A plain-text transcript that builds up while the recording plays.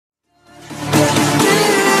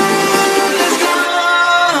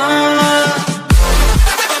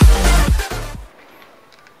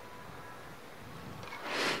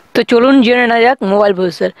তো চলুন জেনে নেওয়া যাক মোবাইল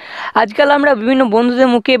প্রসেসর। আজকাল আমরা বিভিন্ন বন্ধুদের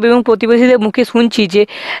মুখে এবং প্রতিবেশীদের মুখে শুনছি যে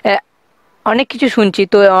অনেক কিছু শুনছি।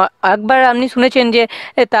 তো একবার আপনি শুনেছেন যে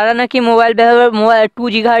তারা নাকি মোবাইল 2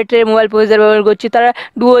 GHz মোবাইল প্রসেসর ব্যবহার করছে, তারা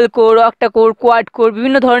dual core, octa core, quad core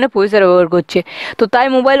বিভিন্ন ধরনের প্রসেসর ব্যবহার করছে। তো তাই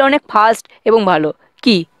মোবাইল অনেক ফাস্ট এবং ভালো।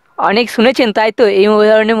 কি অনেক শুনেছেন তাই তো এই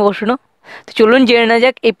ধরনের প্রশ্ন? তো চলুন জেনে নেওয়া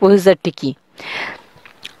যাক এই প্রসেসরটি কী।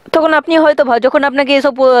 তখন আপনি হয়তো যখন আপনাকে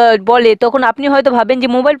এসব বলে তখন আপনি হয়তো ভাবেন যে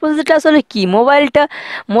মোবাইল প্রসেসরটা আসলে কি, মোবাইল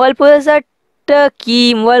প্রসেসরটা কি,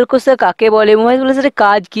 মোবাইল প্রসেসর কাকে বলে, মোবাইল প্রসেসরের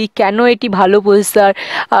কাজ কি, কেন এটি ভালো প্রসেসর,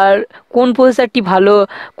 আর কোন প্রসেসরটি ভালো,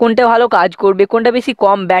 কোনটা ভালো কাজ করবে, কোনটা বেশি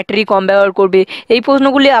ব্যাটারি কম ব্যবহার করবে। এই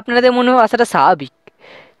প্রশ্নগুলি আপনাদের মনেও আসাটা স্বাভাবিক।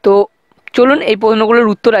 তো চলুন এই প্রশ্নগুলোর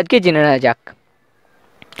উত্তর আজকে জেনে নেওয়া যাক।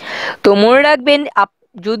 তো মনে রাখবেন,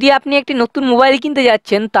 যদি আপনি একটি নতুন মোবাইল কিনতে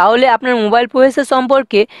যাচ্ছেন তাহলে আপনার মোবাইল প্রসেসর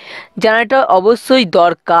সম্পর্কে জানাটা অবশ্যই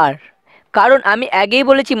দরকার। কারণ আমি আগেই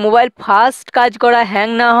বলেছি, মোবাইল ফাস্ট কাজ করা, হ্যাং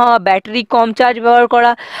না হওয়া, ব্যাটারি কম চার্জ ব্যবহার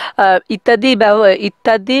করা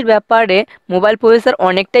ইত্যাদির ব্যাপারে মোবাইল প্রসেসর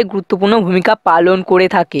অনেকটাই গুরুত্বপূর্ণ ভূমিকা পালন করে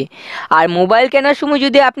থাকে। আর মোবাইল কেনার সময়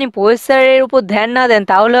যদি আপনি প্রসেসরের উপর ধ্যান না দেন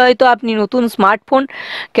তাহলে হয়তো আপনি নতুন স্মার্টফোন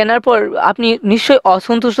কেনার পর আপনি নিশ্চয়ই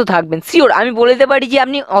অসন্তুষ্ট থাকবেন। শিওর আমি বলে দিতে পারি যে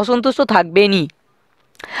আপনি অসন্তুষ্ট থাকবেনই।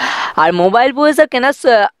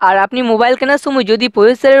 আর আপনি মোবাইল কেনার সময় যদি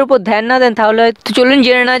প্রসেসরের উপর ধ্যান না দেন তাহলে হয়তো। চলুন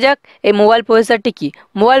জেনে না যাক এই মোবাইল প্রসেসরটি কি।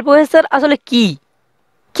 মোবাইল প্রসেসর আসলে কি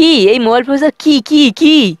কি এই মোবাইল প্রসেসর কি কি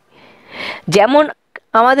কি যেমন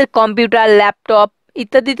আমাদের কম্পিউটার, ল্যাপটপ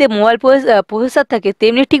ইত্যাদিতে মোবাইল প্রসেসর থাকে,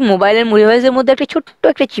 তেমনি ঠিক ডিভাইসের মধ্যে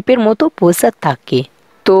একটা চিপের মতো প্রসেসর থাকে।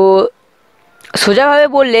 তো সোজাভাবে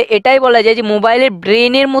বললে এটাই বলা যায় যে মোবাইলের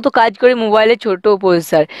ব্রেনের মতো কাজ করে মোবাইলের ছোট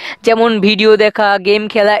প্রসেসর। যেমন ভিডিও দেখা, গেম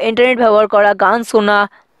খেলা, ইন্টারনেট ব্যবহার করা, গান শোনা,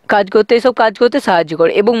 এসব কাজ করতে সাহায্য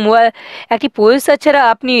করে। এবং মোবাইল একটি প্রসেসর ছাড়া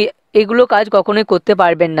আপনি এগুলো কাজ কখনোই করতে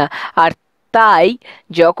পারবেন না। আর তাই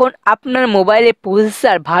যখন আপনার মোবাইলের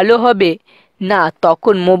প্রসেসর ভালো হবে না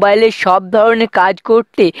তখন মোবাইলের সব ধরনের কাজ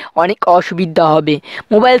করতে অনেক অসুবিধা হবে।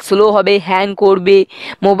 মোবাইল স্লো হবে, হ্যাং করবে,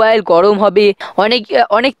 মোবাইল গরম হবে, অনেক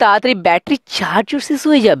অনেক তাড়াতাড়ি ব্যাটারি চার্জও শেষ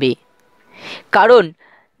হয়ে যাবে। কারণ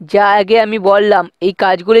যা আগে আমি বললাম এই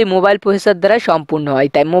কাজগুলোই মোবাইল প্রসেসর দ্বারা সম্পূর্ণ হয়।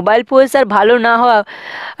 তাই মোবাইল প্রসেসর ভালো না হওয়া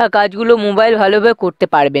কাজগুলো মোবাইল ভালোভাবে করতে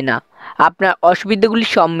পারবে না, আপনার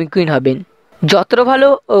অসুবিধাগুলির সম্মুখীন হবেন। যতটা ভালো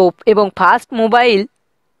এবং ফাস্ট মোবাইল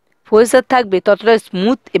প্রসেসর থাকবে ততটা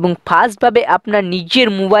স্মুথ এবং ফাস্টভাবে আপনার নিজের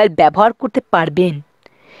মোবাইল ব্যবহার করতে পারবেন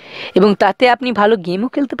এবং তাতে আপনি ভালো গেমও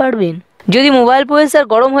খেলতে পারবেন। যদি মোবাইল প্রসেসর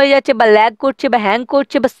গরম হয়ে যাচ্ছে বা ল্যাগ করছে বা হ্যাং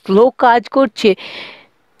করছে বা স্লো কাজ করছে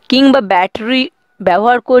কিংবা ব্যাটারি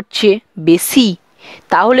ব্যবহার করছে বেশি,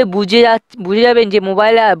 তাহলে বুঝে যাবেন যে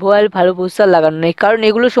মোবাইল ভালো প্রসেসর লাগানো নেই। কারণ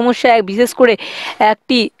এগুলো সমস্যা বিশেষ করে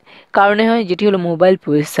একটি কারণে হয়, যেটি হলো মোবাইল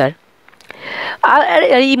প্রসেসর। আর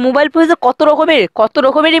এই মোবাইল প্রসেসর কত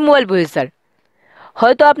রকমের এই মোবাইল প্রসেসর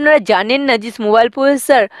হয়তো আপনারা জানেন না যে মোবাইল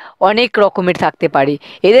প্রসেসর অনেক রকমের থাকতে পারে।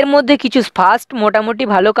 এদের মধ্যে কিছু ফাস্ট মোটামুটি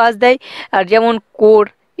ভালো কাজ দেয়, আর যেমন কোর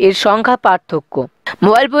এর সংখ্যা পার্থক্য।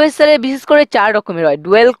 মোবাইল প্রসেসরে বিশেষ করে 4 রকমের হয়: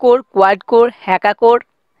 dual core, quad core, হ্যাকা core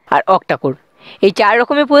আর অক্টা কোর। এই 4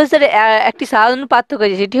 রকমের প্রসেসরে একটি সাধারণ পার্থক্য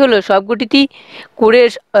আছে, সেটি হলো সবকটিতেই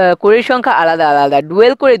কোরের সংখ্যা আলাদা আলাদা।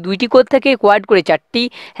 ডুয়েল করে 2টি কোর থাকে, কোয়াড করে 4টি,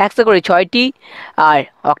 হ্যাক্সা করে 6টি আর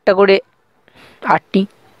অক্টা করে 8টি।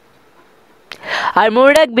 আর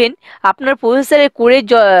মনে রাখবেন, আপনার প্রসেসরের কোরের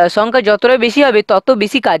সংখ্যা যতটা বেশি হবে তত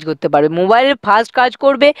বেশি কাজ করতে পারবে, মোবাইলের ফাস্ট কাজ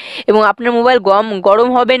করবে এবং আপনার মোবাইল গরম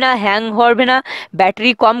হবে না, হ্যাং হবে না,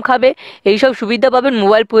 ব্যাটারি কম খাবে। এইসব সুবিধা পাবেন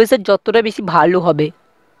মোবাইল প্রসেসর যতটা বেশি ভালো হবে।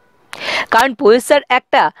 কারণ প্রসেসর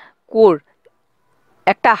একটা কোর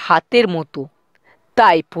একটা হাতের মতো,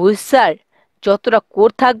 তাই প্রসেসর যতটা কোর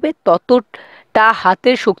থাকবে ততটা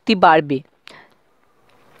হাতের শক্তি বাড়বে,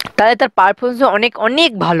 তাহলে তার পারফরমেন্স অনেক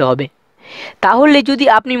অনেক ভালো হবে। তাহলে যদি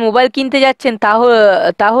আপনি মোবাইল কিনতে যাচ্ছেন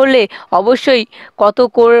তাহলে অবশ্যই কত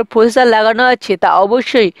কোর প্রসেসর লাগানো আছে তা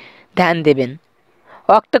অবশ্যই ধ্যান দেবেন।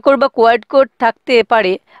 অক্টা কোর বা কোয়াড কোর থাকতে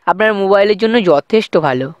পারে আপনার মোবাইলের জন্য যথেষ্ট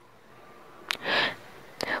ভালো।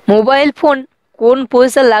 মোবাইল ফোন কোন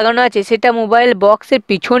প্রসেসর লাগানো আছে সেটা মোবাইল বক্সের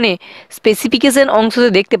পিছনে স্পেসিফিকেশন অংশতে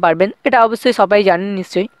দেখতে পারবেন। এটা অবশ্যই সবাই জানেন,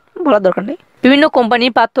 নিশ্চয়ই বলার দরকার নেই। বিভিন্ন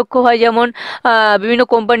কোম্পানির পার্থক্য হয়, যেমন বিভিন্ন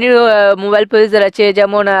কোম্পানির মোবাইল প্রসেসর আছে,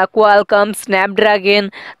 যেমন কোয়ালকম, স্ন্যাপড্রাগন,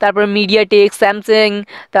 তারপর মিডিয়াটেক, স্যামসাং,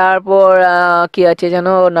 তারপর কি আছে যেন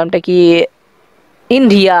নামটা কি,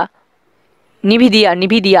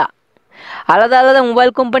 নিভিদিয়া। আলাদা আলাদা মোবাইল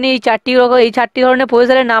কোম্পানি এই 4টি ধরনের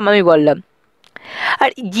প্রসেসরের নাম আমি বললাম। আর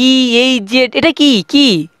GH এটা কি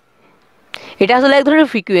এটা আসলে এক ধরনের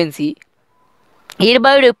ফ্রিকোয়েন্সি। এর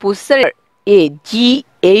বাইরে প্রসেসর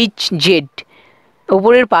GHZ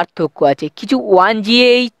ওপরের পার্থক্য আছে। কিছু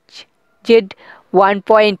 1GHz জেড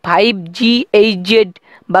 1.5 GHz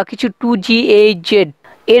বা কিছু 2 GHz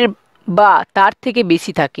এর বা তার থেকে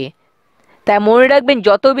বেশি থাকে। তাই মনে রাখবেন,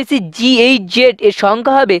 যত বেশি GHz এর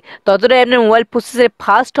সংখ্যা হবে ততটাই আপনার মোবাইল প্রসেসর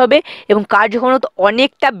ফাস্ট হবে এবং কার্যক্ষমতা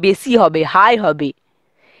অনেকটা বেশি হবে, হাই হবে।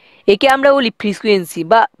 একে আমরা বলি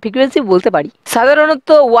ফ্রিকোয়েন্সি বলতে পারি। সাধারণত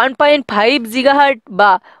 1.5 GHz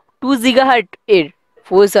বা 2 GHz এর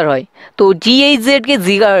প্রসেসর হয়, তো GHz-কে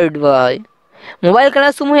জিগাহার্ট বলা হয়। মোবাইল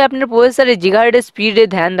কেনার সময় আপনার প্রসেসরের জিগাহার্টের স্পিডে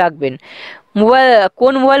ধ্যান রাখবেন। মোবাইল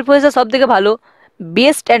কোন মোবাইল প্রসেসর সব থেকে ভালো,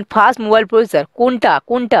 best and fast mobile processor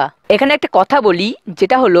কোনটা? এখানে একটা কথা বলি,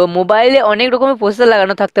 যেটা হলো মোবাইলে অনেক রকমের প্রসেসর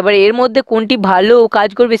লাগানো থাকতে পারে, এর মধ্যে কোনটি ভালো কাজ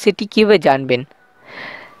করবে সেটি কীভাবে জানবেন?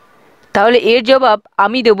 তাহলে এর জবাব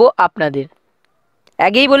আমি দেবো আপনাদের।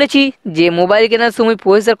 আগেই বলেছি যে মোবাইল কেনার সময়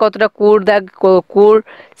প্রসেসর কতটা কোর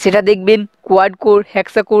সেটা দেখবেন, কোয়াড কোর,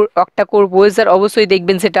 হেক্সা কোর, অক্টা কোর প্রসেসর অবশ্যই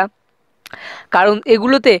দেখবেন সেটা, কারণ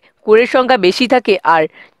এগুলোতে কোরের সংখ্যা বেশি থাকে আর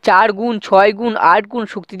 4 গুণ 6 গুণ 8 গুণ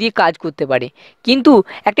শক্তি দিয়ে কাজ করতে পারে। কিন্তু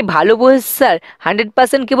একটি ভালো প্রসেসর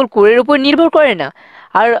 100% কেবল কোরের উপর নির্ভর করে না,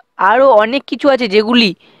 আর আরও অনেক কিছু আছে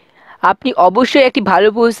যেগুলি আপনি অবশ্যই একটি ভালো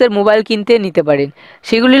প্রসেসর মোবাইল কিনতে নিতে পারেন।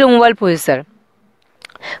 সেগুলি হলো মোবাইল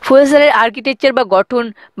প্রসেসরের আর্কিটেকচার বা গঠন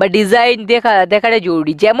বা ডিজাইন দেখাটা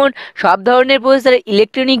জরুরি। যেমন সব ধরনের প্রসেসর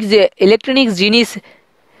ইলেকট্রনিক্স জিনিস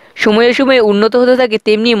সময়ে সময়ে উন্নত হতে থাকে,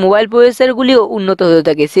 তেমনি মোবাইল প্রসেসরগুলিও উন্নত হতে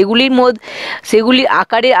থাকে। সেগুলির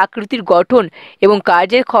আকারের, আকৃতির, গঠন এবং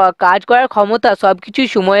কাজ করার ক্ষমতা সব কিছুই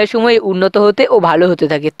সময়ে সময়ে উন্নত হতে ও ভালো হতে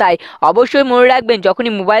থাকে। তাই অবশ্যই মনে রাখবেন,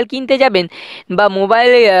 যখনই মোবাইল কিনতে যাবেন বা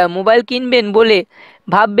মোবাইল কিনবেন বলে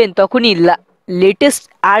ভাববেন, তখনই লেটেস্ট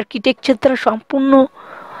আর্কিটেকচার দ্বারা সম্পূর্ণ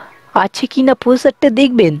আছে কিনা প্রসেসরটা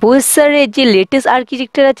দেখবেন। প্রসেসরের যে লেটেস্ট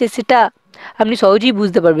আর্কিটেকচার আছে সেটা আপনি সহজেই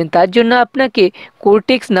বুঝতে পারবেন। তার জন্য আপনাকে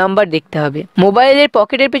কোরটেক্স নাম্বার দেখতে হবে। মোবাইলের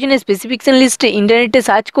পকেটের পেছনে স্পেসিফিকেশন লিস্টে ইন্টারনেটে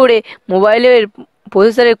সার্চ করে মোবাইলের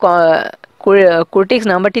প্রসেসরের কোরটেক্স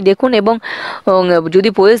নাম্বারটি দেখুন, এবং যদি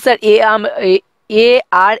প্রসেসর ARM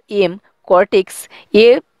কর্টেক্স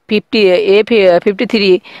A53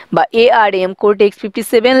 বা ARM কর্টেক্স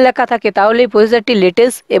 57 লেখা থাকে, তাহলে এই প্রসেসরটি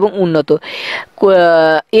লেটেস্ট এবং উন্নত।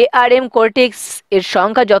 ARM কর্টেক্স এর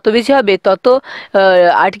সংখ্যা যত বেশি হবে তত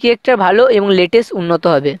আর্কিটেকচার ভালো এবং লেটেস্ট উন্নত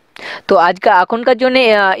হবে। তো এখনকার জন্য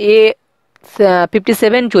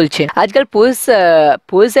A57 চলছে। আজকাল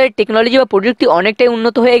প্রসেসরের টেকনোলজি বা প্রযুক্তি অনেকটাই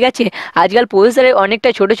উন্নত হয়ে গেছে। আজকাল প্রসেসরে অনেকটা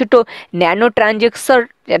ছোট ছোট ন্যানো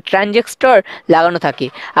ট্রানজিস্টর লাগানো থাকে।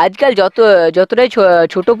 আজকাল যতটাই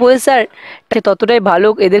ছোট প্রসেসর ততটাই ভালো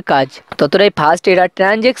এদের কাজ, ততটাই ফাস্ট। এরা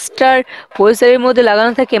ট্রানজিস্টর প্রসেসরের মধ্যে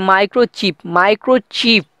লাগানো থাকে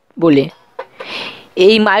মাইক্রোচিপ বলে।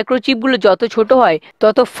 এই মাইক্রোচিপগুলো যত ছোট হয়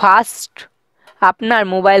তত ফাস্ট আপনার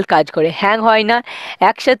মোবাইল কাজ করে, হ্যাং হয় না,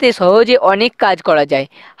 একসাথে সহজে অনেক কাজ করা যায়।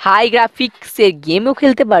 হাই গ্রাফিক্সের গেমও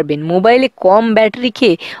খেলতে পারবেন, মোবাইলে কম ব্যাটারি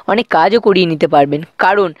খেয়ে অনেক কাজও করিয়ে নিতে পারবেন,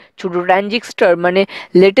 কারণ ছোটো ট্রানজিস্টর মানে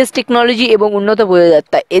লেটেস্ট টেকনোলজি এবং উন্নত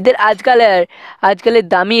প্রযুক্তি। এদের আজকালের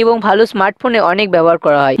দামি এবং ভালো স্মার্টফোনে অনেক ব্যবহার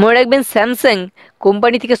করা হয়। মনে রাখবেন, স্যামসাং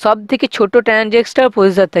কোম্পানি থেকে সব থেকে ছোট ট্রানজিস্টর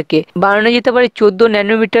প্রসেসর থাকে, বানানো যেতে পারে 14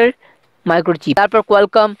 ন্যানোমিটার মাইক্রোচিপ। তারপর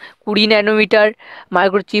কোয়ালকম 20 ন্যানোমিটার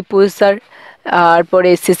মাইক্রোচিপ প্রসেসর, তারপরে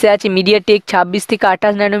শেষে আছে মিডিয়াটেক 26 থেকে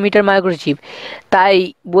 28 ন্যানোমিটার মাইক্রোচিপ। তাই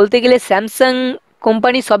বলতে গেলে স্যামসাং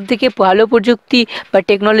কোম্পানি সব থেকে ভালো প্রযুক্তি বা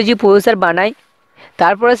টেকনোলজি প্রসেসর বানায়।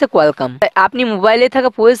 তারপর আছে কোয়ালকম। আপনি মোবাইলে থাকা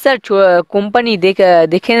প্রসেসর কোম্পানি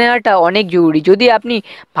দেখে নেওয়াটা অনেক জরুরি যদি আপনি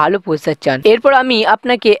ভালো প্রসেসর চান। এরপর আমি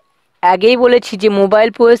আপনাকে আগেই বলেছি যে মোবাইল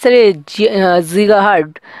প্রসেসরের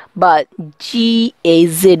জিগাহার্ট বা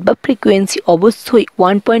GHz বা ফ্রিকোয়েন্সি অবশ্যই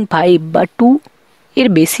 1.5 বা 2 এর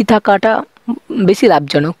বেশি থাকাটা বেশি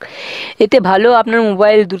লাভজনক। এতে ভালো আপনার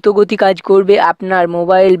মোবাইল দ্রুতগতি কাজ করবে, আপনার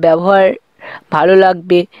মোবাইল ব্যবহার ভালো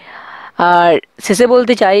লাগবে। আর শেষে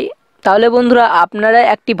বলতে চাই, তাহলে বন্ধুরা, আপনারা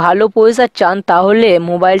একটি ভালো প্রসেসর চান, তাহলে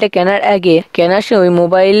মোবাইলটা কেনার সময়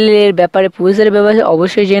মোবাইলের ব্যাপারে প্রসেসরের ব্যাপারে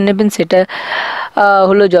অবশ্যই জেনে নেবেন। সেটা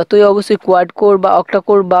হলো যতই অবশ্যই কোয়াড কোর বা অক্টা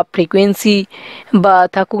কোর বা ফ্রিকোয়েন্সি বা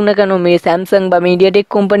থাকুক না কেন, স্যামসাং বা মিডিয়াটেক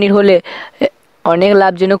কোম্পানির হলে অনেক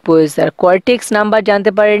লাভজনক প্রসেসর। কর্টেক্স নাম্বার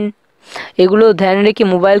জানতে পারেন। এগুলো ধ্যান রেখে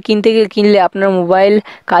মোবাইল কিনলে আপনার মোবাইল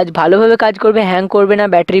ভালোভাবে কাজ করবে, হ্যাং করবে না,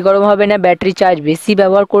 ব্যাটারি গরম হবে না, ব্যাটারি চার্জ বেশি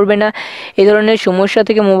ব্যবহার করবে না। এই ধরনের সমস্যা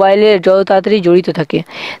থেকে মোবাইলের যত তাড়াতাড়ি জড়িত থাকে।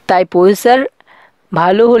 তাই প্রসেসর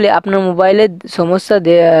ভালো হলে আপনার মোবাইলের সমস্যা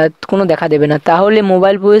কোনো দেখা দেবে না। তাহলে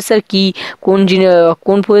মোবাইল প্রসেসর কী,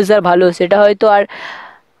 কোন প্রসেসর ভালো, সেটা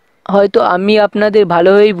হয়তো আমি আপনাদের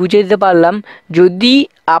ভালোভাবেই বুঝিয়ে দিতে পারলাম। যদি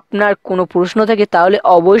আপনার কোনো প্রশ্ন থাকে তাহলে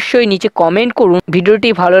অবশ্যই নিচে কমেন্ট করুন। ভিডিওটি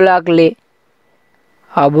ভালো লাগলে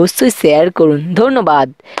অবশ্যই শেয়ার করুন। ধন্যবাদ,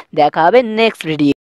 দেখা হবে নেক্সট ভিডিও।